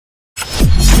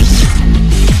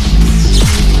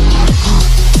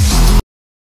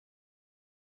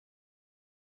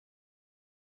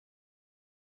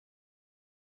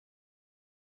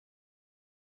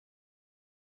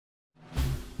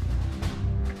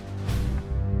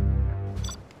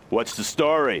What's the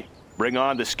story? Bring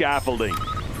on the scaffolding.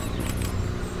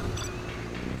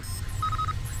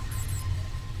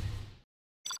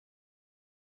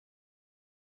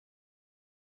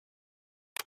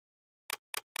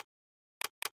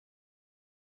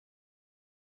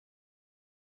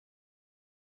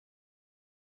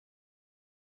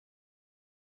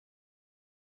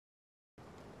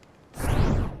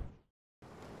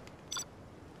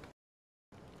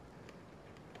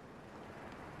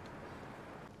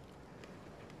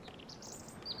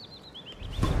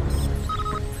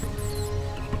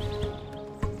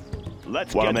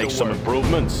 Let's Want to make some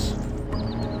improvements?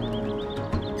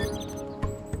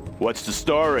 What's the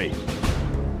story?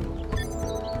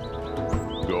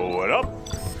 Going up?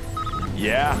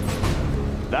 Yeah,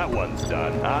 that one's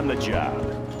done. On the job.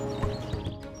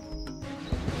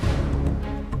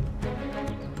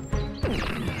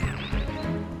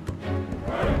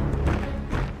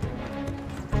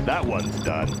 That one's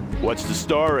done. What's the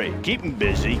story? Keep 'em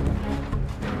busy.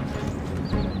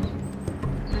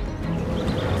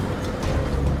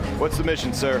 What's the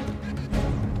mission, sir?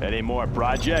 Any more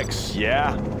projects?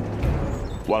 Yeah?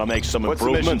 Want to make some What's the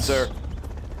mission, improvements? sir?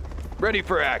 Ready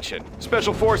for action.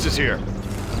 Special Forces here.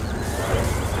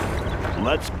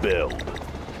 Let's build.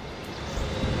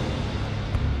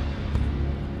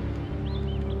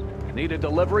 Need a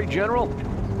delivery, General?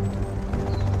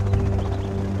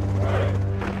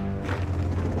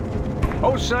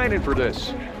 Who's signing for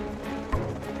this?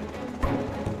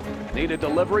 Need a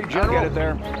delivery, General? I'll get it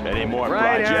there. Any more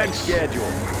Right on projects? schedule.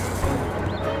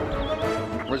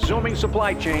 Resuming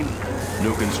supply chain.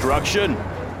 New construction?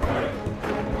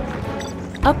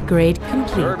 Upgrade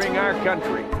complete. Serving our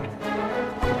country.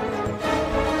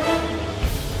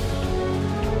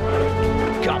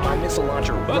 Got my missile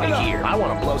launcher right here. I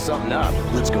want to blow something up.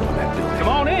 Let's go in that building. Come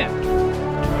on in.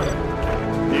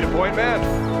 Need a point man?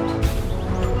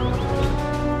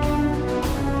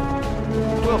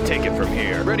 We'll take it from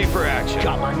here. Ready for action.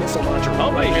 Got my missile launcher I'll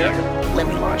be right here. here. Let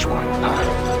me launch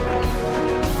one.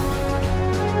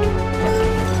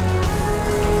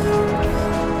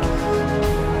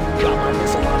 Got my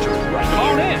missile launcher right Come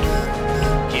on here.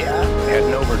 in. Yeah,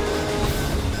 Heading over.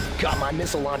 got my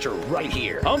missile launcher right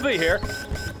here. Humvee here.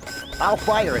 I'll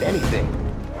fire at anything.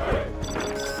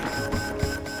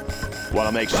 Want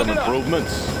to make some Look it up.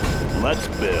 improvements? Let's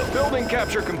build. Building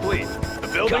capture complete. The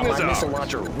building Got is my missile ours.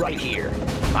 launcher right here.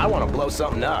 I want to blow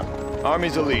something up.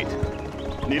 Army's elite.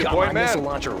 Need a Got point my missile man?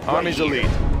 launcher right Army's here. elite.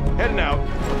 Heading out.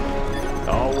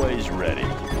 Always ready.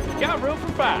 Got room for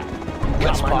 5. Got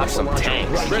Let's my pop missile some launcher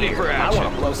tanks. right Ready here. for I action.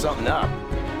 want to blow something up.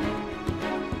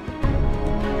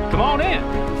 Come on in.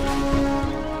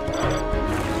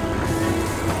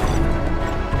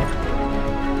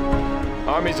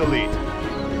 Army's elite.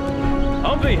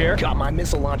 Humvee here. Got my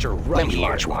missile launcher right Let me here.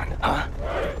 launch one. How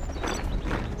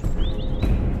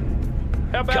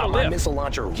about a Got my lift? missile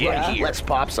launcher right Yeah, here. let's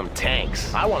pop some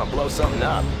tanks. I want to blow something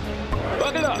up.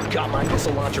 Buck it up. Got my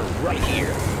missile launcher right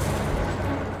here.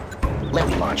 Let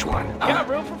me launch one. Got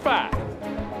room for 5.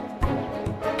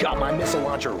 Got my missile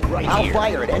launcher right I'll here.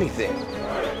 fire I'll fire at anything.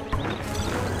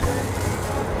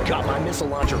 Got my missile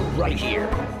launcher right here.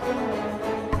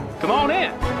 Come on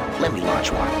in. Let me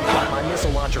launch one. Got my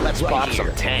missile launcher Let's right pop here.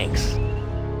 some tanks.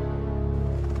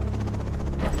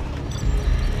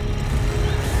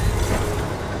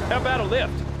 How about a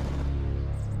lift?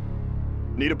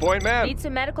 Need a point man? Need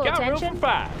some medical Got room attention? for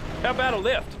 5. How about a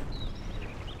lift?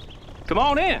 Come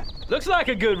on in. Looks like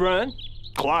a good run.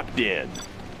 Clocked in.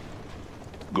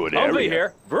 Good Humvee area.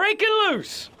 here. Breaking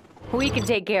loose. We can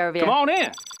take care of you. Come on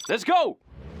in. Let's go.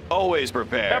 Always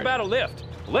prepared. How about a lift?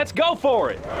 Let's go for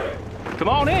it. Come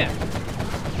on in.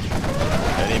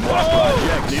 Any more Whoa!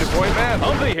 projects? Need a point man?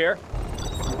 Humvee here.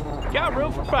 Got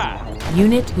room for 5.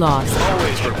 Unit lost.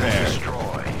 Always prepared.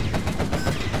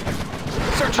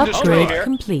 Search and destroy Upgrade here.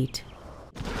 complete.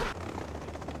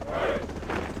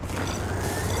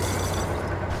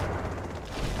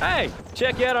 Hey,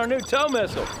 check out our new tow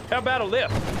missile. How about a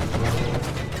lift?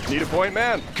 Need a point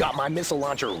man? Got my missile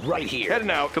launcher right here.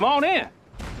 Heading out. Come on in.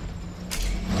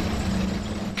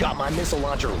 Got my missile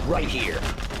launcher right here.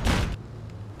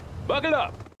 Buckle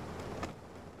up.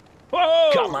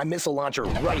 Whoa! Got my missile launcher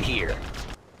right here.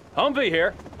 Humvee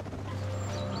here.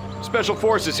 Special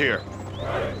Forces here.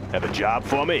 Have a job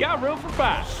for me? Got room for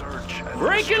 5.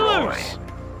 Breaking loose.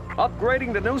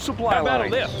 Upgrading the new supply How about a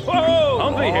lines. lift? Whoa!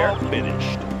 Humvee All here.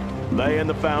 finished. Laying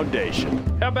the foundation.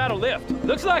 How about a lift?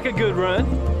 Looks like a good run.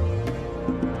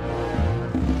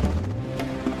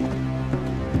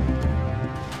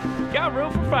 Got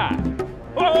room for 5.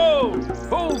 Whoa!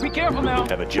 Oh, be careful now.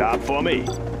 Have a job for me?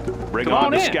 Bring Come on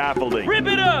on the in. scaffolding. Rip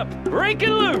it up! Break it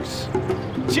loose!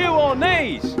 Chew on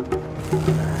these!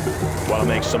 Want to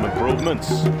make some improvements?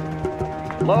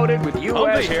 Loaded with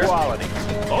U.S. here. quality.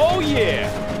 Oh yeah!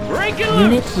 Break it loose!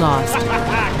 Unit lost. Come on!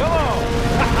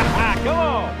 Come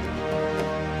on!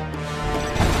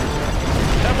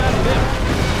 How about a lift?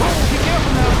 Oh, be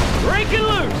careful now! Break it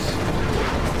loose!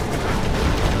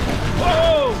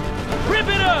 Whoa! Rip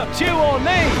it up! Chew on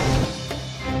these!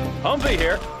 Humvee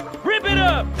here. Rip it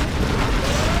up!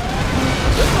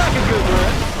 Looks like a good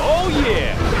run. Oh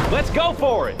yeah! Let's go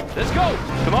for it. Let's go.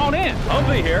 Come on in.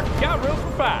 Humvee here. Got room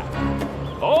for 5.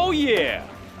 Oh yeah!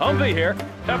 Humvee here.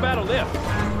 How about a lift?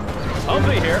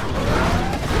 Humvee here.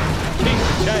 Keep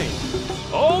the change.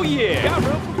 Oh yeah! Got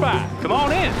room for 5. Come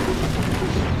on in.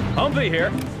 Humvee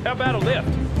here. How about a lift?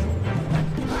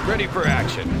 Ready for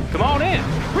action. Come on in.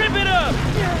 Rip it up!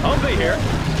 Humvee here.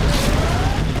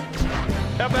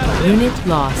 How about a lift? Unit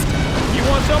lost. You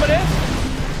want some of this?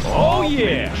 Oh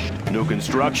yeah! New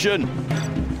construction?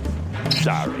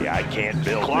 Sorry, I can't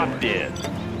build. Clocked in.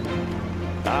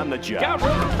 On the job. Got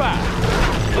room for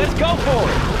 5. Let's go for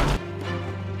it.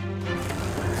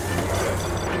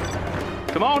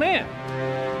 Come on in.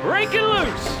 Break it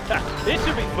loose. It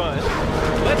should be fun.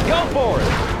 Let's go for it.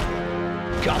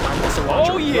 Got my missile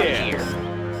launcher Oh right yeah! here.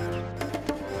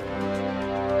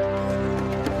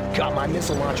 Got my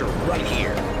missile launcher right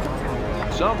here.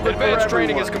 Something for Advanced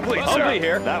training everyone. is complete, Humvee sir.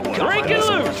 here. That one. Got Break my it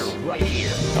missile loose. launcher right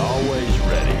here. Always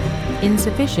ready.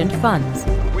 Insufficient funds.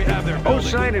 We have their Who's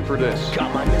building. signing for this?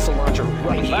 Got my missile launcher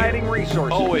right here. Providing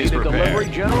resources. Always Need a prepared. delivery,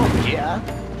 General? Yeah.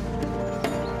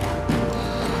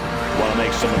 Want to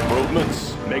make some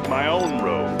improvements? Make my own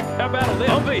road. How about a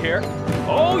lift? Humvee here.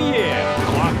 Oh yeah!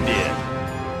 Clocked in.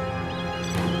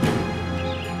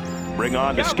 Bring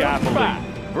on the Got room for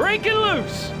scaffolding. 5. Break it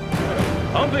loose.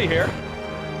 Humvee here.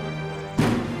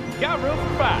 Got room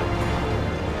for 5.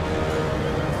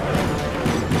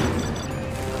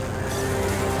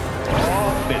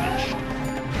 All finished.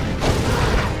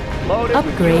 Loaded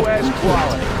Upgrade with U.S. complete.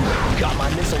 quality. Got my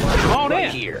missile launcher Come on right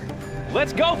in. here.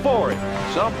 Let's go for it.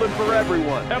 Something for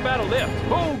everyone. How about a lift?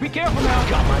 Oh, be careful now.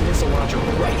 Got my missile launcher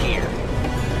right here.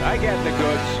 I got the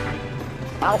goods.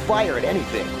 I'll fire at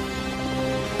anything.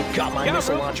 Got my Got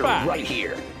missile room for launcher 5. right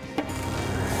here.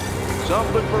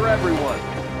 Something for everyone.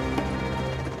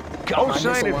 Got my Who's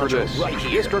missile signing for launcher this? right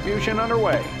here. Distribution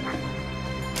underway.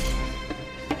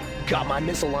 Got my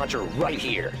missile launcher right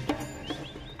here.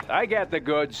 I got the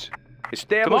goods. Come on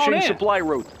Establishing in. supply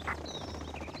route.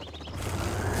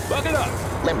 Buck it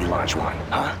up. Let me launch one,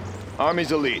 huh?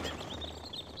 Army's elite.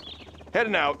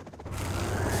 Heading out.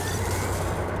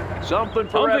 Something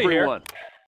for Humvee here. everyone.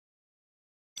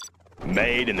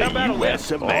 Made in the How about a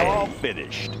U.S. lift? of A. All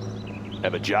finished.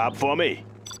 Have a job for me?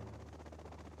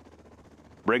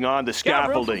 Bring on the Got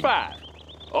room for scaffolding. 5.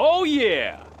 Oh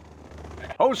yeah!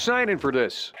 Who's signing for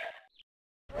this?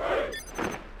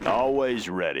 Always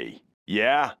ready.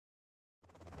 Yeah?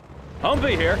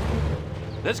 Humvee here.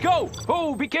 Let's go.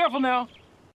 Oh, be careful now.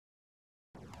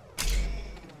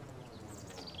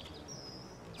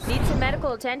 Need some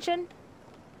medical attention?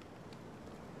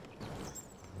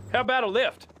 How about a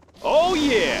lift? Oh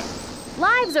yeah!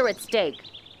 Lives are at stake.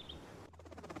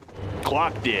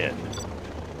 Clocked in.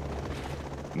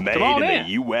 Made Come on in in. the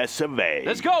U.S. of A.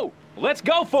 Let's go. Let's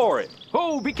go for it.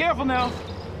 Oh, be careful now.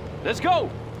 Let's go.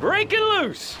 Break it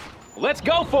loose. Let's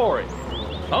go for it.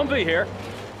 Humvee here.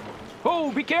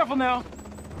 Oh, be careful now.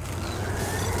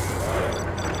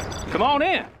 Come on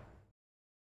in.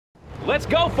 Let's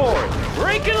go for it.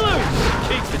 Break it loose.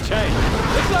 Keeps the change.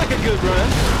 Looks like a good run.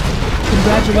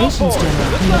 Congratulations, Go for it.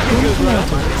 General. Looks You like a have good been run.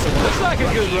 promoted. Looks like a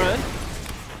good run.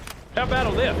 How about a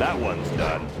lift? That one's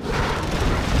done.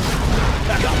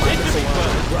 It should be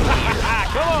fun.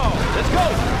 Come on. Let's go.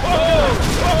 Whoa.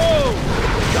 Whoa.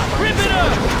 Rip it up.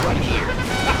 Right here.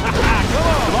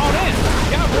 Come on in.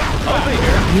 Over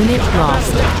here. Unit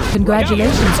lost.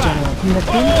 Congratulations, General. You have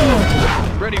been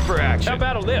promoted. Ready for action. How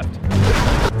about a lift?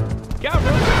 Got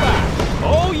room for 5.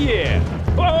 Oh yeah.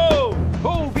 Whoa.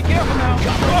 Oh, be careful now.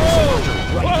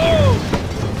 Whoa.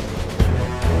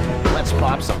 Let's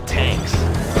pop some tanks.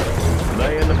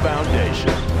 Laying the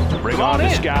foundation. Bring Come on on the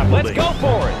in. scaffolding. Let's go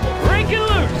for it. Break it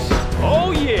loose.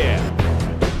 Oh yeah.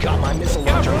 Got my missile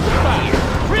Got launcher room for right 5. here.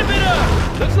 Rip it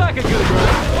up. Looks like a good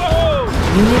run. Whoa.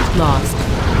 Unit lost.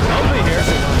 Over here.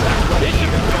 This should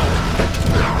be fun.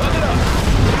 Buck it up.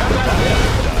 How about a lift?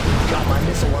 Got my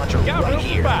missile launcher Got right room for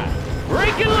here. 5.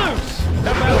 Break it loose.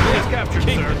 How about a lift? Captured,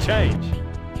 Keep sir. the change.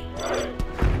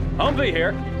 Humvee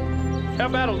here. How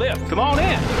about a lift? Come on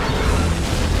in.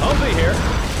 Humvee here.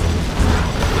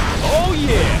 Oh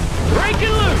yeah. Break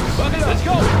it loose! Let's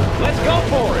go! Let's go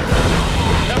for it!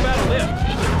 How about a lift?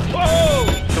 Whoa!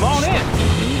 Come on in!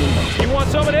 You want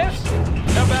some of this?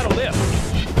 How about a lift?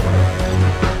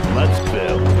 Let's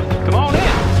build. Come on in!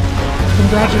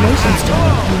 Congratulations,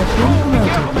 General. You have been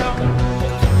promoted.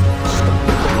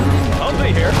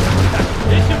 Humvee here.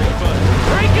 This should be fun.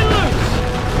 Break it loose!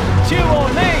 Chew on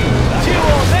me! Chew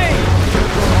on me!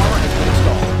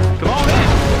 Come on in!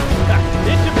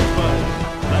 This should be fun.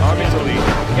 Army's elite.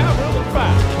 Got room for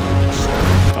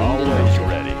 5. Always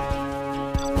ready.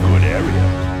 Good area.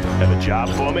 Have a job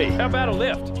for me? How about a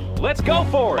lift? Let's go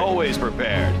for it! Always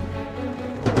prepared.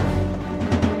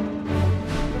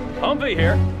 Humvee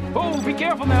here. Oh, be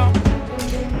careful now.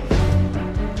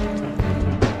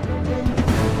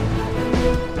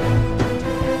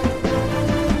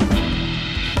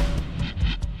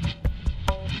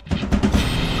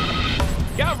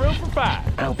 Got room for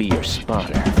 5. I'll be your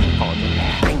spotter. On the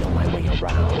map. I know my way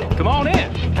around. Come on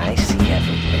in. I see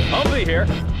everything. Humvee here.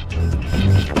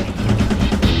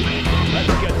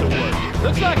 Let's get to work.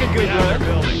 Looks like a good run.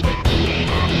 Building.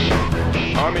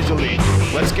 Army's elite.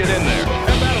 Let's get in there.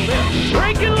 How about a lift?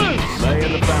 Break it loose!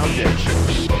 Laying the foundation.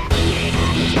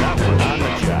 That one's on the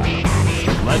job.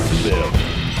 Let's build.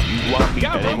 You want me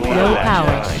Got any room more for of 5.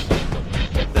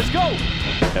 that? Let's go!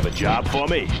 Have a job for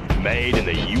me? Made in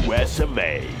the U.S. of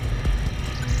A.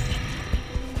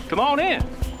 Come on in.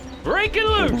 Break it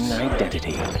Hidden loose!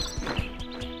 identity.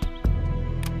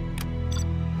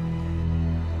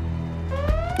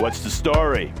 What's the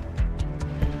story?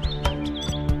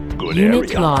 Good Unit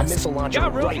area. lost. Missile launcher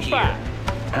Got room right for here. 5.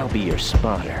 I'll be your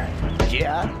spotter.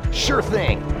 Yeah, sure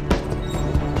thing.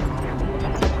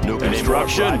 New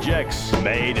construction projects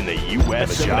made in the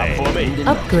U.S. of A. For me?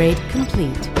 Upgrade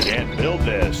complete. Can't build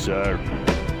this, sir.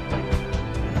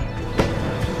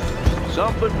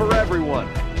 Something for everyone.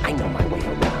 I know my way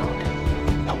around.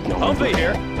 Hope no one Humvee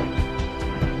here.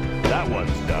 That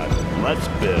one's done. Let's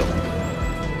build.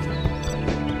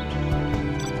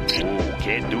 Ooh,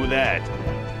 can't do that.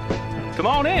 Come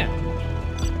on in.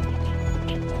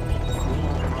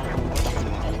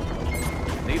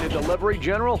 Need a delivery,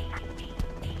 General?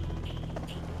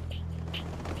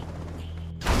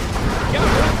 Got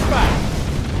room for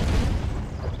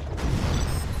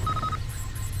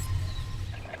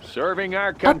 5. Serving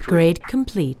our country. Upgrade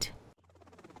complete.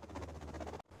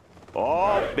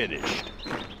 All finished.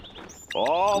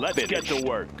 All Let's finished. Get to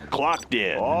work. Clocked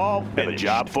in. All finished. Have a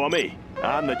job for me?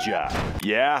 On the job.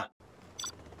 Yeah?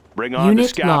 Bring on the Unit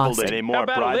scaffolding. lost. Any more How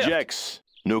about a lift? projects?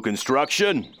 New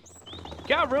construction?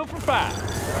 Got room for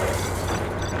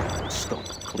 5. Scope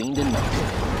cleaned and mounted.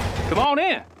 Come on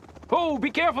in. Oh, be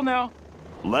careful now.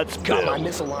 Let's Got my build.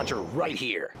 missile launcher right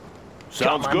here.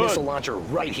 Sounds Got my missile good. launcher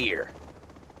right here.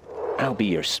 I'll be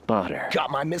your spotter. Got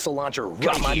my missile launcher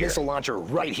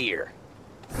right here.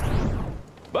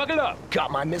 Buckle up.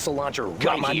 Got my missile launcher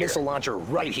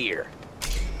right here.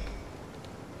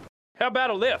 How about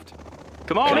a lift?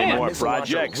 Come on Any in. more Missile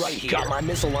launcher projects? right here. Got my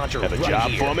missile launcher Have a right job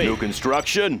here. for me? New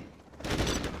construction?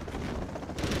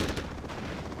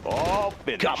 All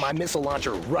finished. Got my missile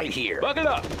launcher right here. Buckle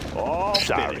up. All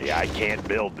Sorry, I can't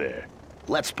build there.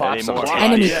 Let's pop Any some more tanks.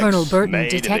 Enemy projects Colonel Burton made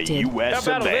detected. In the US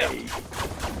How about of a A.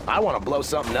 lift? I want to blow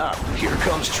something up. Here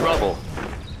comes trouble.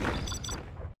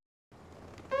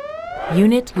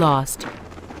 Unit lost.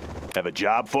 Have a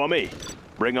job for me?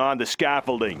 Bring on the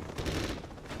scaffolding.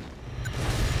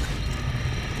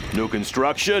 New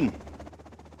construction?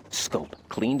 Scope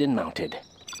cleaned and mounted.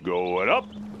 Going up.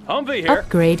 Humvee here.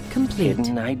 Upgrade complete.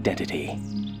 Hidden identity.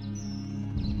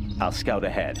 I'll scout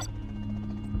ahead.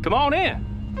 Come on in.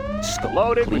 Scope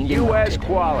Loaded with cleaned and U.S. mounted.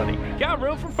 quality. Got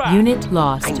room for 5. Unit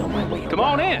lost. I know my way Come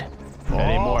on around. in.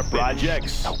 Any Oh, more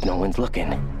projects? Hope no one's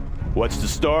looking. What's the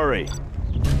story?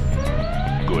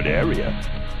 Good area.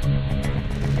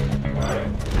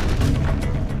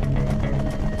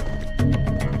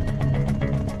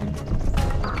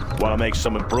 Want to make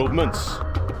some improvements?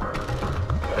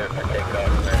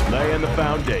 Laying the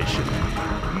foundation.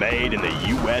 Made in the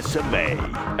US of A.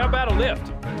 How about a lift?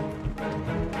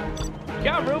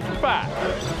 Got room for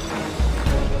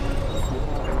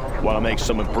 5. Want to make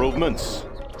some improvements?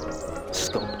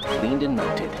 Scope cleaned and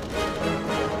mounted.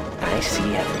 I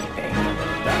see everything.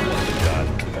 That one's done.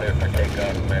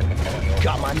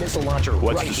 Got my missile launcher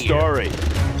What's right the here. story?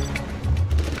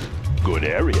 Good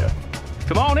area.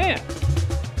 Come on in.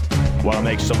 Want to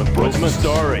make some improvements?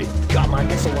 Story. Got my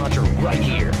missile launcher right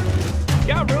here.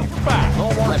 Got room for 5.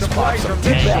 No more Let's pop supplies some from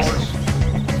this tanks. source.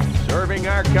 Serving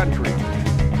our country.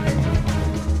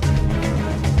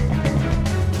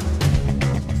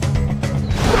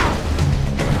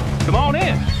 Come on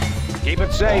in. Keep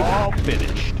it safe. All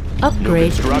finished.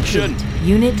 Upgrade construction. complete.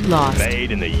 Unit lost.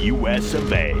 Made in the U.S.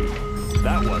 of A.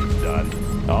 That one's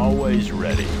done. Always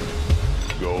ready.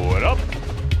 Going up.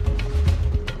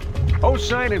 Oh,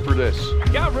 signing for this.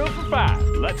 Got room for 5.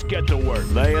 Let's get to work.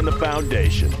 Laying the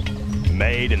foundation.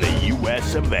 Made in the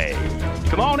U.S. of A.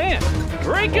 Come on in.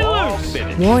 Break it All loose.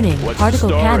 finished. Warning, What's particle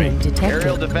the story? cannon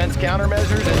detected. defense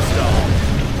countermeasures installed.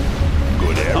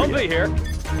 Good area. Humvee here.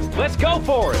 Let's go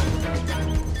for it.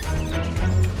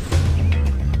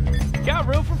 Got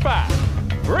room for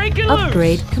 5. Break it loose.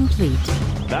 Upgrade complete.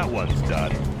 That one's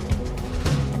done.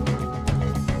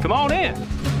 Come on in.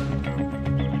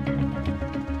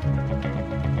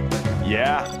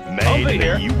 Yeah, made Humvee in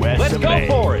here. the U.S. Let's of go A.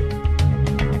 for it.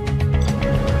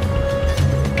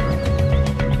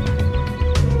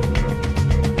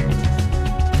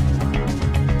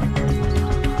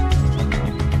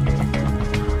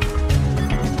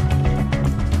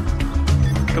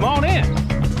 Come on in.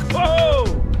 Whoa!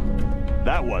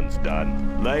 That one's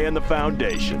done. Laying the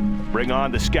foundation. Bring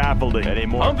on the scaffolding. Any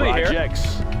more Humvee here. projects?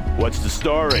 What's the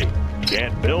story?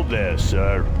 Can't build this,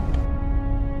 sir.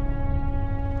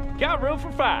 Got room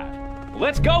for 5.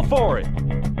 Let's go for it.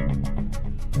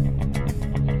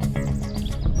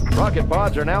 Rocket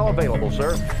pods are now available,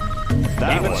 sir.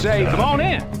 That Even one's safe. done. Come on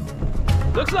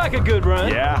in. Looks like a good run.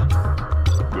 Yeah.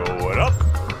 Going up.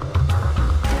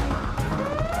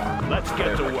 Let's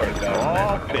get to work.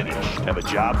 All finished. Have a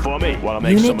job for me? Want to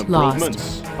make some Unit lost.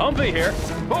 improvements? Humvee here.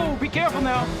 Oh, be careful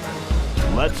now.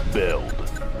 Let's build.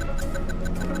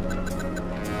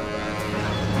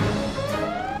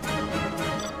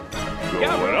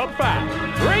 Got Going room for up.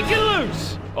 5. Break it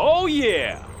loose. Oh,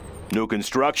 yeah. New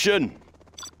construction.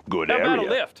 Good How about a area.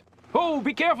 lift? Oh,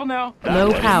 be careful now. Low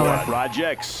Any more power.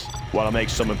 projects? Want to make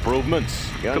some improvements?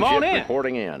 Come on Gunship in.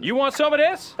 reporting in. You want some of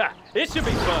this? Ha, it should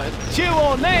be fun. Chew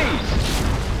on these.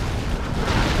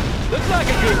 Looks like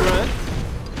a good run.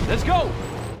 Let's go.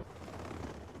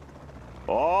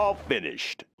 All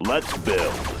finished. Let's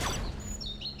build.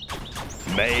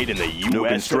 Made in the U.S. New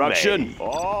construction. of A.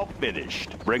 All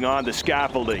finished. Bring on the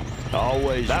scaffolding.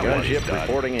 Always that one's Gunship done.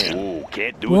 reporting in. Ooh,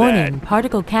 can't do Warning, that.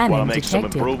 particle Want cannon to make some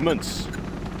detected. improvements?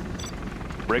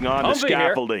 Bring on the Humvee here.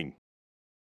 scaffolding.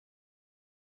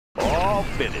 All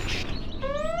finished.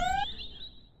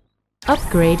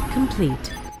 Upgrade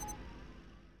complete.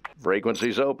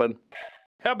 Frequencies open.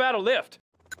 How about a lift?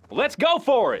 Let's go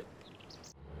for it.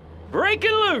 Break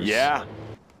it loose. Yeah.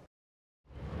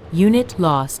 Unit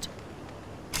lost.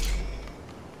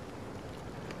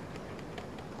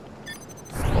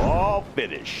 All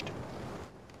finished.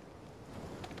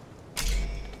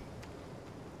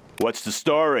 What's the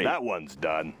story? That one's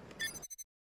done.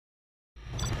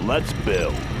 Let's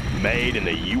build. Made in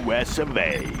the U.S. of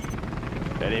A.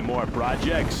 Any more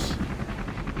projects?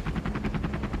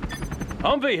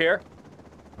 Humvee here.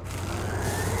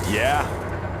 Yeah.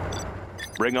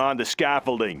 Bring on the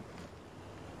scaffolding.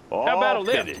 All How about a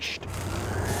lift? finished.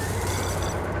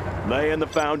 Laying the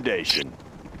foundation.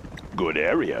 Good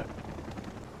area.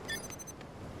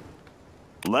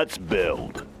 Let's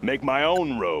build. Make my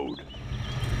own road.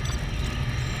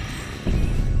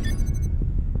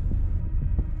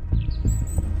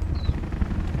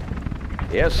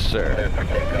 Yes, sir.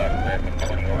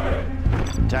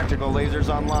 Tactical lasers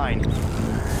online.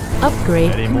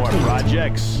 Upgrade Any more complete.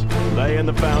 projects? Laying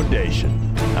the foundation.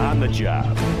 On the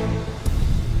job.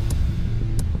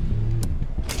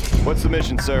 What's the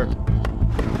mission, sir?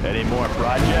 Any more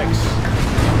projects?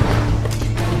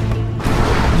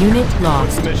 Unit What's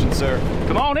lost. the mission, sir?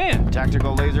 Come on in.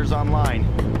 Tactical lasers online.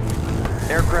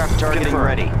 Aircraft targeting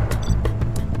ready.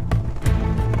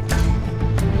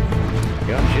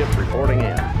 Gunship reporting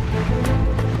in.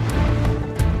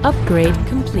 Upgrade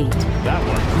complete. That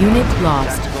one. Unit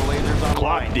lost. Tactical lasers online.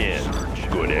 Clocked in.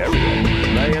 Good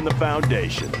area. Laying the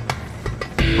foundation.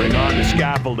 Bring on the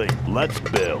scaffolding. Let's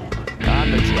build.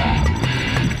 On the job.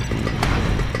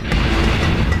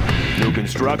 New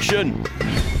construction.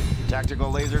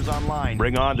 Tactical lasers online.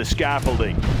 Bring on the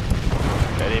scaffolding.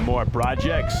 Any more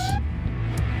projects?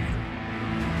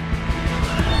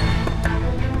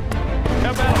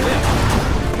 How about a lift?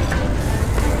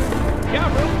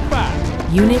 Got room for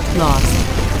 5. Unit lost.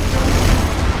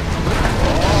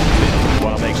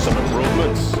 Want to make some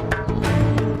improvements?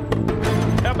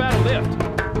 How about a lift?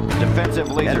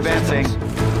 Defensive laser Advancing.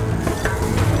 systems.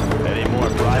 Any more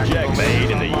projects?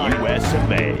 Made in the U.S.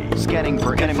 of A. Scanning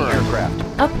for enemy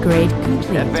aircraft. Upgrade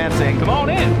complete. Advancing. Come on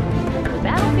in. The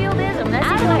battlefield is a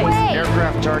messy place.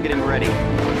 Aircraft targeting ready.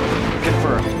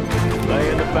 Confirmed.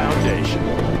 Laying the foundation.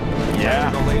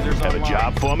 Yeah. Tactical lasers Have a online.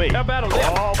 job for me? How about a lift?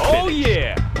 All Oh, finished.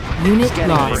 yeah. Unit Scanning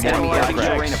lost. for enemy Projects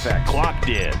terrain effects. Clocked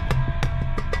in.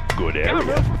 Good Got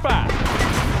area. room for 5.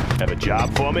 Have a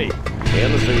job for me?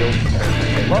 In the field.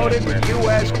 Loaded with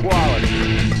U.S. quality.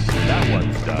 That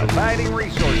one's done. Providing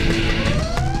resources.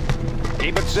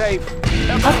 Keep it safe.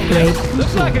 Upgrade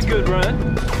Looks like a complete. good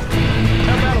run.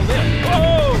 How about a lift?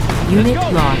 Whoa! Unit Let's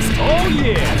go. lost. Oh,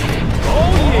 yeah.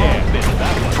 Oh, yeah. Missed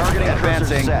that one. Targeting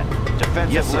advancing. Set.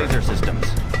 Defensive Yes, sir. laser systems.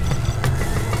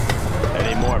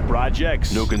 Any more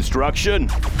projects? New construction?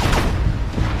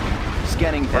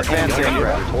 Scanning for Advancing. enemy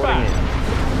aircraft. Reporting in.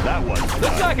 That one's Looks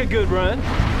done. like a good run.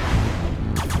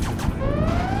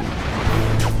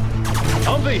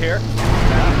 Humvee here.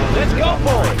 Let's go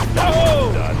for it.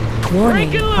 Whoa! Warning,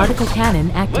 Break it loose. particle cannon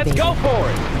Let's activated. go for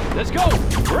it. Let's go.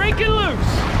 Break it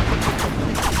loose.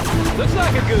 Looks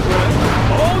like a good run.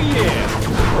 Oh, yeah.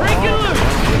 Break it loose.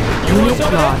 You want Unit some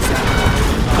of lost. that?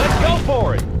 Let's go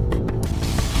for it.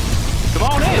 Come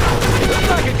on in. Looks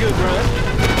like a good run.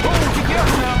 Oh, be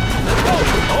careful now. Let's go.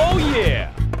 Oh,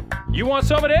 yeah. You want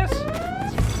some of this?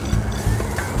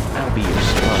 I'll be your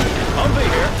sponge. Humvee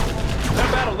here. How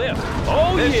about a lift?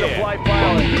 Oh, This yeah. supply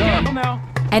pile Be is careful done. now.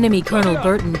 Enemy Colonel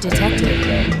Burton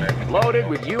detected. Loaded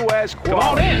with U.S. Come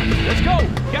on quality. in. Let's go.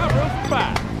 Got room for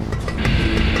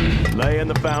 5. Laying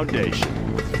the foundation.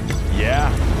 Yeah?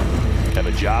 Have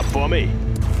a job for me?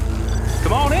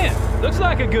 Come on in. Looks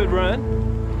like a good run.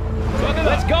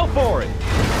 Let's go for it.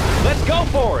 Let's go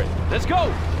for it. Let's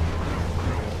go.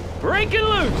 Break it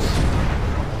loose.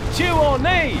 Chew on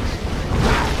these.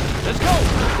 Let's go.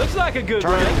 Looks like a good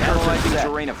Targeting run. analyzing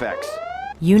terrain effects.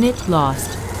 Unit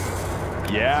lost.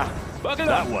 Yeah? Bucket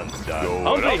That up. one's done.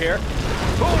 Humvee here.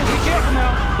 Oh, be careful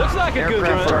now. Looks like a good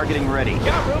Aircraft run. targeting ready.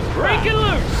 Got room. Break it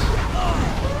loose.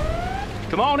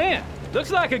 Come on in.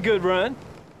 Looks like a good run.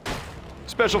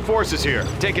 Special forces here,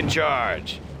 taking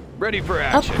charge. Ready for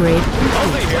action. Upgrade Humvee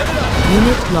complete. here.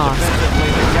 Unit lost. Defensive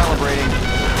laser calibrating.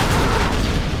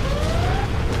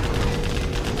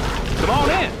 Come on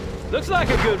in. Looks like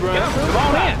a good run. Come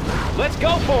on in. Let's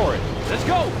go for it. Let's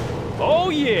go. Oh,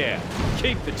 yeah.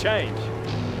 Keep the change.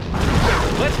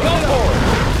 Let's go for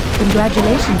it.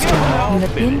 Congratulations, General. You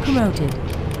have been promoted.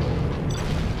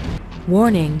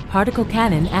 Warning, particle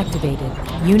cannon activated.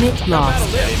 Unit lost.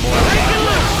 Looks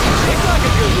like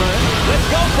a good run. Let's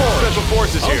go for it. Special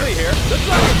forces here. Over here. Looks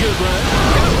like a good run.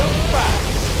 Got room for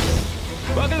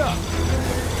 5. Bucket up.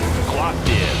 Clocked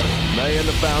in. Laying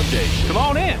the foundation. Come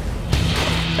on in.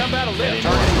 How about a lift?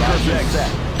 Targeting project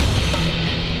set.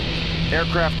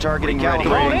 Aircraft targeting ready.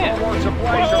 Come on in. More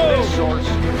supplies from this source.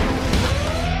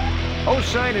 Oh,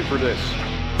 signing for this.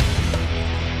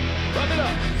 Bucket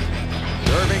up.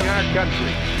 Serving our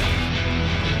country.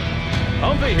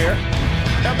 Humvee here.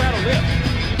 How about a lift?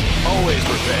 Always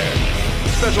prepared.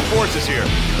 Special forces here.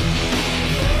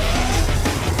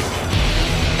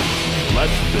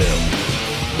 Let's build.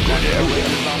 Good area.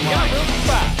 Got room for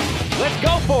 5. Let's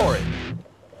go for it.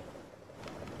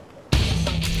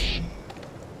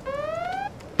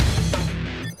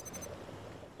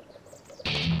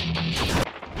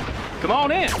 Come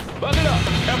on in. Bucket up.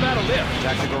 How about a lift?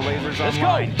 Tactical lasers Let's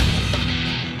online. go.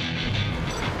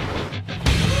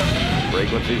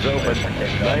 Frequencies open.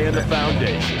 Laying the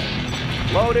foundation.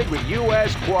 Loaded with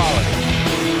U.S. quality.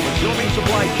 Resuming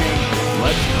supply chain.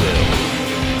 Let's build.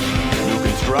 New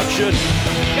construction?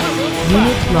 Got room for 5.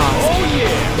 Unit lost. Oh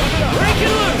yeah. Bucket up. Break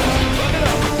it loose. Bucket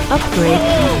up. Upgrade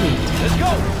Whoa. complete. Let's go.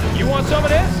 You want some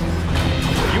of this?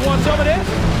 You want some of this?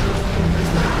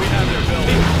 We have their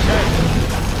building.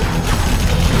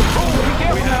 Oh, be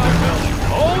careful now.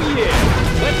 Oh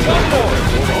yeah. Let's go for it.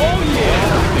 Oh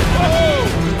yeah. Oh.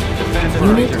 Defensive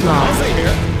Unit laser. lost. Stay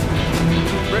here.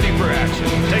 Ready for action.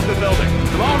 Take the building.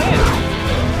 Come on in.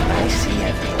 I see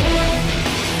everything.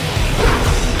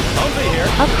 Humvee here.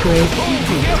 Upgrade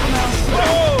complete. Careful now.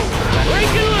 Whoa.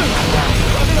 Break it loose.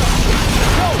 Buck it up.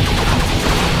 Let's go.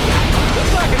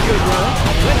 Looks like a good run.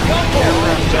 Let's go for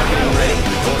it. Targeting ready.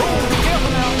 Oh, be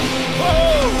careful now.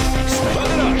 Whoa. Buck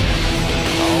it up.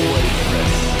 Always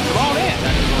ready. Come on in.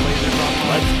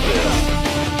 Let's build.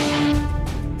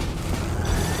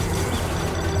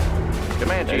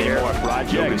 Comanche Any here. more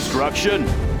projects? New construction?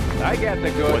 I got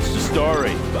the goods. What's the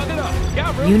story? Buck it up.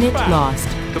 Got room Unit for 5. lost.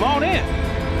 Come on in.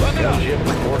 Buck it up. Ship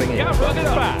reporting in. Got room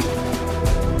for 5.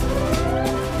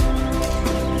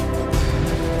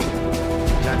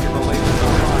 Tactical lasers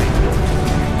online.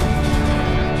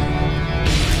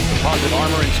 Composite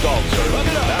armor installed, sir. Buck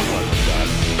it up. That one's done.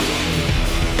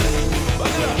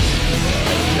 Buck it up.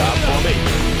 Job for me.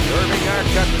 Serving our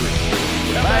country.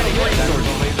 Providing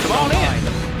resources. Come on in.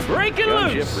 Break it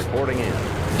Gunship loose. reporting in.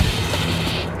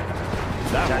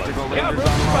 That Tactical one's Got lasers room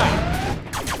for online.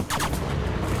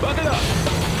 5. Buck it up.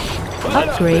 Buck it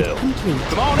up. Upgrade build. complete.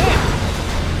 Come on in.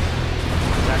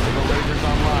 Tactical lasers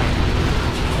online.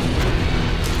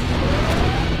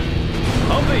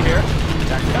 Humvee here.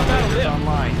 Tactical How about a lasers lift?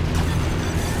 online.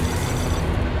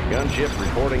 Gunship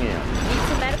reporting in. Need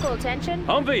some medical attention?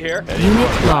 Humvee here. Any more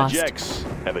Unit lost. projects?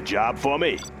 Have a job for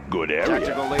me? Good area.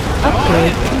 Tactical lasers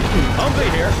Upgrade online. complete.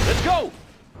 Humvee here. Let's go.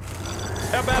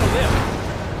 How about a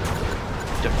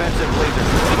lift? Defensive lasers.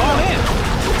 Come on in.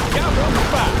 Got room for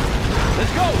 5.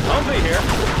 Let's go. Humvee here.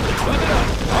 Buck it up.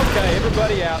 Okay,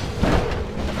 everybody out.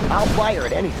 I'll fire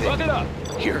at anything. Buck it up.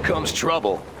 Here comes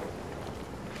trouble.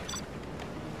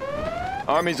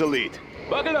 Army's elite.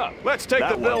 Buck it up. Let's take That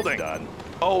the one's building. done.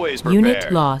 Always prepared.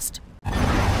 Unit lost. Buck it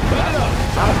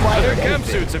up. I'll fire Their at chem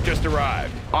anything. suits have just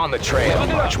arrived. On the trail. Look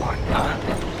it up. Watch one. Huh?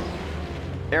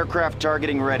 Aircraft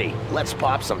targeting ready. Let's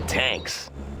pop some tanks.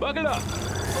 Buck it up.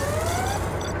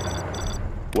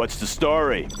 What's the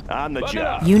story? On the Buck it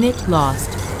job. up. Unit lost.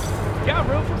 Got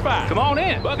room for 5. Come on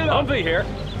in. Buck it up. Humvee here.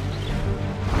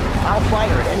 I'll fire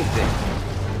at anything.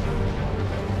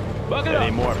 Buck it Any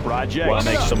up. more projects? Buck it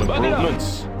Make up. some Buck it up.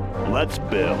 improvements. Let's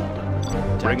build.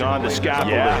 Bring on the lasers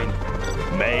scaffolding.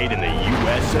 online. Made in the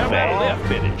US of How about a A. lift?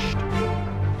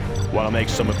 Finished. Want to make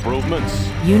some improvements?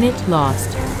 Unit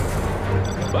lost.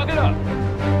 Buck it up.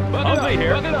 Buck it up. Humvee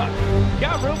here. Buck it up.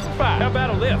 Got room for 5. How about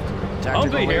a lift?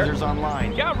 Tactical Humvee here. lasers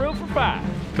online. Got room for 5.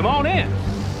 Come on in.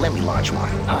 Let me launch one.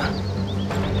 Huh?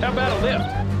 How about a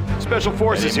lift? Special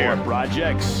forces Any here. more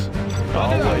projects?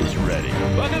 Buck it up. Always ready.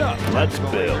 Buck it up. Let's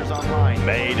Tactical build. lasers online.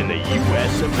 Made in the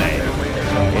US of A.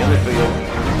 In the field.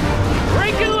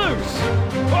 Break it loose.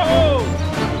 Whoa.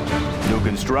 New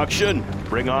construction?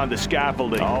 Bring on the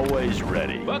scaffolding. Always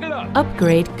ready. Buck it up.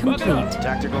 Upgrade Buck it complete. up.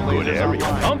 Tactical Good lasers area.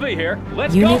 online. Humvee here.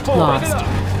 Let's Unit go for lost. it. Buck it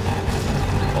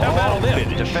up. How about a lift?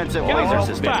 finished. Defensive Got laser room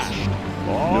for systems. 5.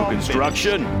 New All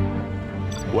construction?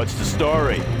 What's the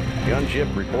story?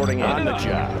 Gunship reporting in. On the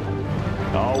job.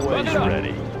 Always Buck it up.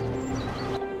 ready.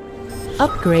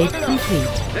 Upgrade complete.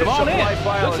 Come on in. supply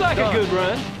file Looks is like done. a good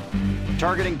run.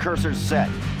 Targeting cursors set.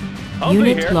 Humvee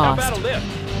Unit here. lost. How about a lift?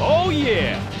 Oh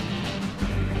yeah.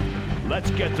 Let's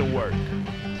get to work.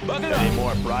 Buck it Any up.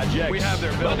 more projects? We have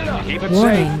their Buck building. it up. Keep it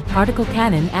Warning, safe. particle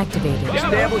cannon activated. Got room for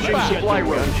Establishing 5. supply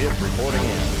room. Gunship reporting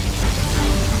in.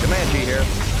 Comanche here.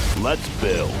 Let's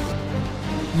build.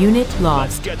 Unit Let's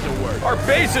lost. get to work. Our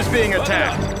base is being Buck it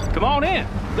attacked. up. Come on in.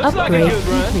 Looks like a Upgrade good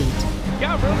run. complete.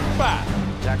 Got room for 5.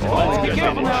 Tactical Let's Oh, be lasers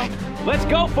careful now. finished. Let's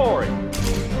go for it.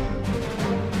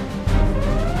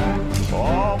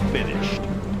 All finished.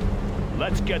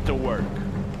 Let's get to work.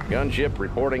 Gunship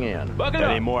reporting in. Buck it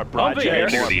Any up. more Humvee here.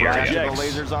 projects? More Tactical projects?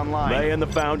 lasers online. Laying the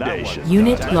foundation.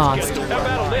 Unit Let's lost. get to How work.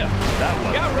 about a lift? That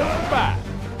one's Got room for 5.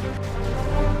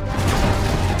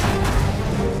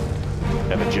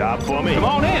 Have a job for me? Come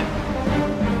on in.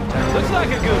 Looks like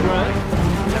a good run.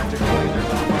 Tactical lasers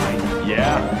online.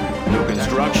 Yeah. New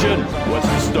construction? What's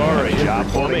the story? Job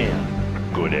for me?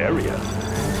 Good area.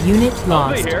 Unit Humvee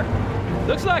lost. here.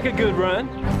 Looks like a good run.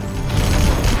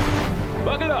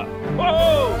 Buck it up.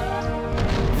 Whoa!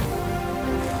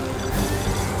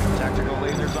 Tactical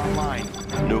lasers online.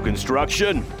 New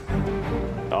construction?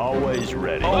 Always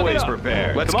ready. Always up.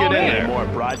 prepared. Let's Come get on in in. Any there. more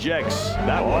projects?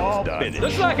 That one's done. Finished.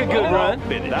 Looks like a good run.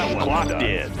 Finished. That one's Clocked done.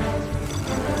 in.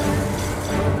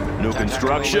 New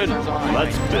construction? Tactical lasers online.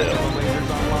 Let's build. Tactical lasers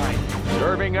online.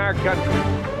 Serving our country. Buck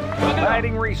it up.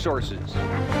 Providing resources.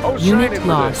 Oh, Unit sign in for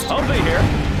lost. this. Humvee here.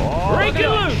 Oh, Break it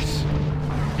loose.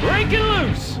 Break it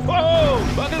loose. Whoa!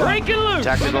 Buck it up. Break it loose.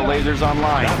 Tactical lasers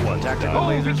online. That one's Tactical done. Oh,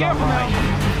 be lasers careful now. online.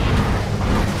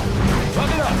 Buck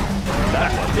it up.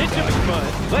 That one's It should be fun.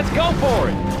 Let's go for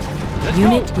it. Let's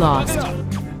Unit go. lost. Buck it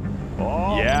up.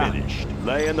 All Yeah. finished.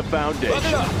 Laying the Buck it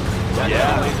foundation. up. Yeah.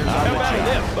 How about a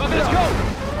lift? Buck it up.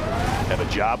 Have a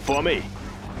job for me?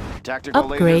 Tactical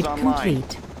Upgrade lasers online.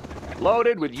 complete.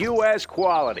 Loaded with U.S.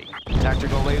 quality.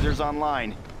 Tactical lasers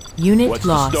online. Unit What's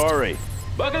lost. the story?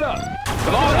 Buck it up.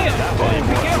 Come on in. Any Be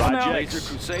more careful now. projects?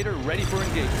 Crusader ready for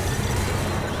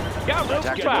engagement. Got room for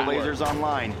Tactical 5. lasers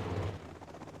online.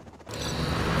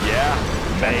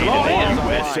 Yeah. Made Come on in in. the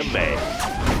US of A.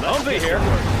 Humvee here.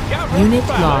 Got room Unit for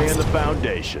 5. lost. Laying the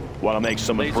foundation. Want to make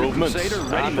some improvements? Crusader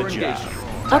ready On the for job.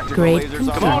 engagement. Upgrade Tactical lasers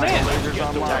complete. Come on online. in. Lasers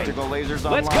online. Tactical lasers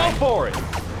online. Let's go for it.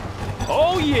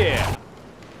 Oh, yeah.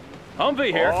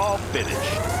 Humvee here. All finished.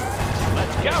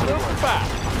 Let's Got get to room for work.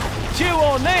 5. Chew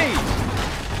on these.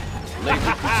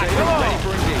 Laser Crusader Come on. ready for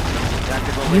engagement.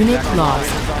 Tactical Unit tactical lost.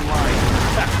 lasers online.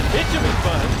 It should be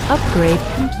fun. Upgrade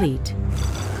complete.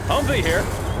 Humvee here.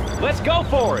 Let's go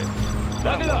for it.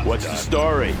 Buck it up. What's the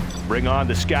story? Bring on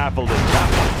the scaffolding.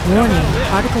 Warning,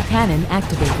 particle cannon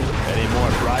activated. Any more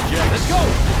projects? Let's go.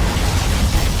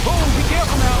 Boom, be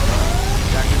careful now.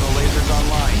 Tactical lasers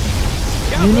online.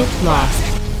 Got room Unit for 5.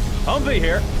 lost. Humvee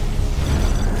here.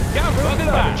 Got room for Have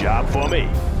a 5. job for me.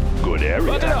 Good area.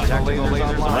 Buck it up. Tactical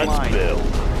lasers Let's online. build.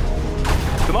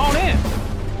 Come on in.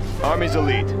 Army's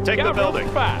elite. Take Got the room building.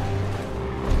 for 5.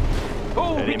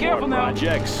 Oh, Any be careful more now.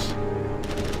 projects?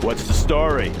 What's the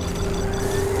story?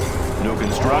 New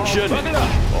construction? Buck it up.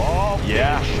 Oh,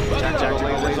 yeah. Buck it Tactical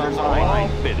up. lasers online.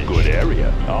 Finished. Good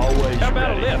area. Always How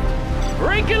about a ready. lift?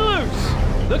 Breaking loose.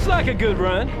 Looks like a good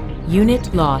run.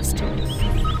 Unit lost.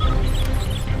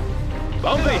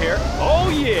 Humvee here. Oh,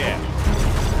 yeah.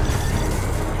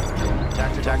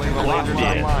 Tactical Locked lasers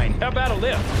in. online. How about a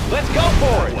lift? Let's go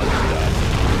for it. What's done?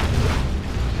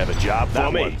 Have a job for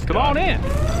That me. one's Come on in.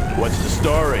 What's the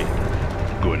story?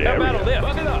 Good How about a area. lift?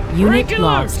 Buck it up. Unit Breaking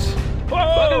lost. loose. Whoa.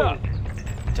 Buck it up. Buck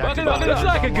it Tactical up. Looks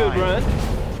like a lasers good online.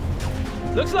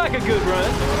 run. Looks like a good run.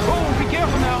 Oh, be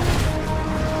careful now.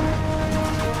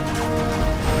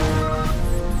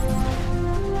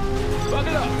 Buck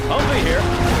it up. Humvee here.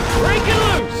 Breaking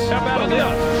loose. How about a lift?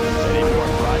 Any more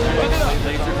projects? Buck it up.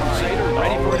 Laser Crusader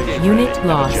ready for engagement. Unit Have a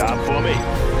lost. job for me.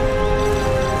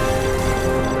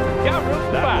 Got room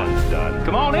for That 5. one's done.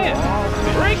 Come on in.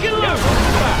 Breaking loose.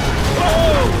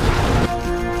 Whoa.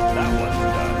 That one's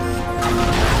done.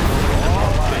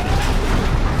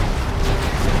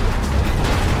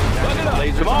 Buck it up.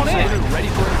 Come on in. Ready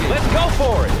for engagement. Let's go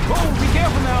for it. Oh, be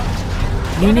careful now.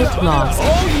 Unit Buck it up. lost.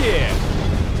 Oh, yeah.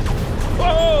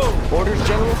 Whoa. Orders,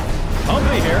 General?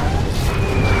 Humvee here.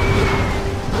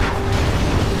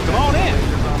 Come on in.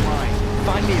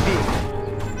 Find me a vehicle.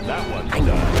 That one's I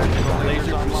know. done.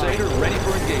 Laser Crusader ready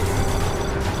for engagement.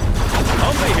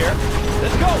 Humvee here.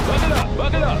 Let's go. Buck it up.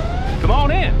 Buck it up. Come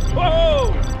on in.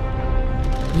 Whoa.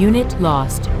 Unit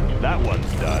lost. That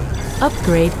one's done.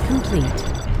 Upgrade complete.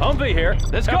 Humvee here.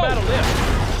 Let's go. How about a lift?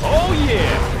 Oh,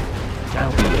 yeah.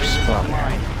 I'll be your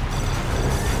spotter.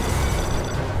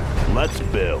 Let's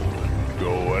build.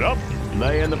 Going up.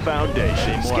 Laying the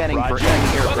foundation. More Scanning for projects?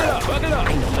 enemy Buck it up. aircraft. Buck it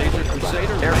up. Laser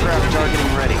Crusader Aircraft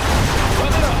targeting ready.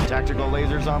 Buck it up. Tactical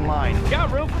lasers online.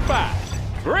 Got room for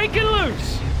 5. Breaking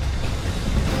loose.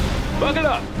 Buck it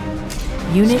up.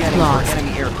 Unit Scanning lost. for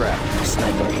enemy aircraft.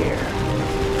 Sniper here.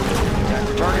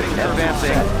 Targeting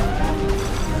advancing.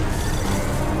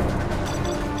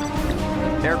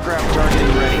 Aircraft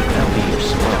targeting ready. I'll be your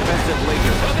spotter. Defensive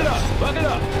lasers. Buck it up. Buck it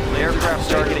up. Aircraft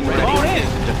targeting ready. Come on in.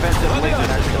 Defensive Buck it up. lasers.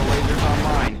 Tactical lasers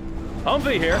online.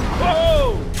 Humvee here.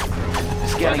 Whoa.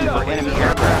 Scanning Buck it for up. enemy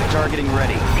aircraft targeting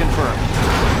ready. Confirmed.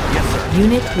 Yes, sir.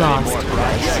 Unit lost.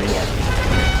 I see it.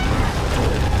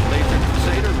 Laser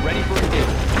Crusader ready for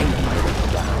engagement. I know my way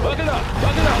around. Buck it up.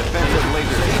 Buck it up. Defensive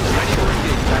lasers. Ready for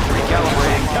engagement.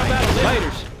 Recalibrating. How about a lift?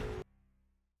 Laters.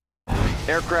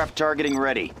 Aircraft targeting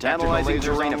ready. Analyzing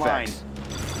terrain effects.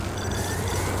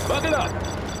 Buck it up.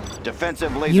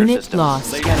 Defensive laser Unit systems.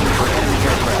 lost. Scanning for enemy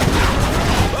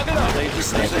aircraft. Buck it up. Laser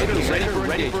Sniper Crusader here.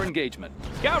 ready for engagement.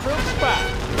 Got room for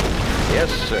 5. Yes,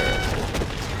 sir.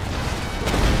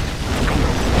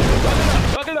 Buck it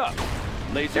up. Buck it up.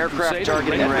 Laser Aircraft Crusader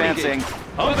targeting ready for advancing.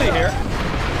 engagement. Humvee here.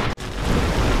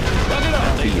 Buck it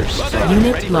up. Be your Buck it up.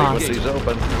 Unit Ready for lost. He's engagement.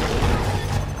 open.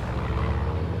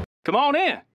 Come on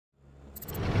in.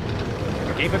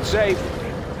 Keep it safe.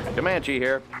 Comanche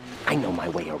here. I know my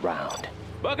way around.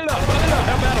 Buck it up. Buck it up.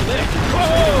 How about a lift?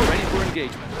 Whoa. Ready for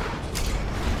engagement.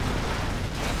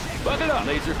 Buck it up.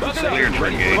 Laser Crusader Cleared for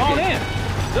ready. Come on in.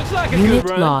 Looks like a Unit good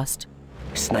run. lost.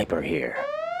 Sniper here.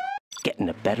 Getting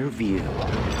a better view.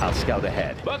 I'll scout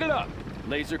ahead. Buck it up.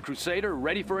 Laser Crusader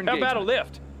ready for How engagement. about a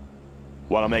lift?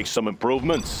 Want to make some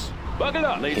improvements? Buck it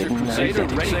up. Laser Hidden Crusader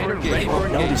identity. ready for engagement.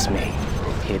 Won't notice me.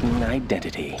 Hidden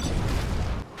identity.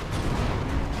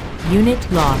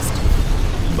 Unit lost.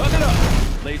 Buck it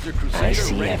up. Laser I Crusader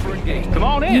see ready for everything. engagement. Come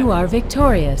on in. You are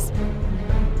victorious.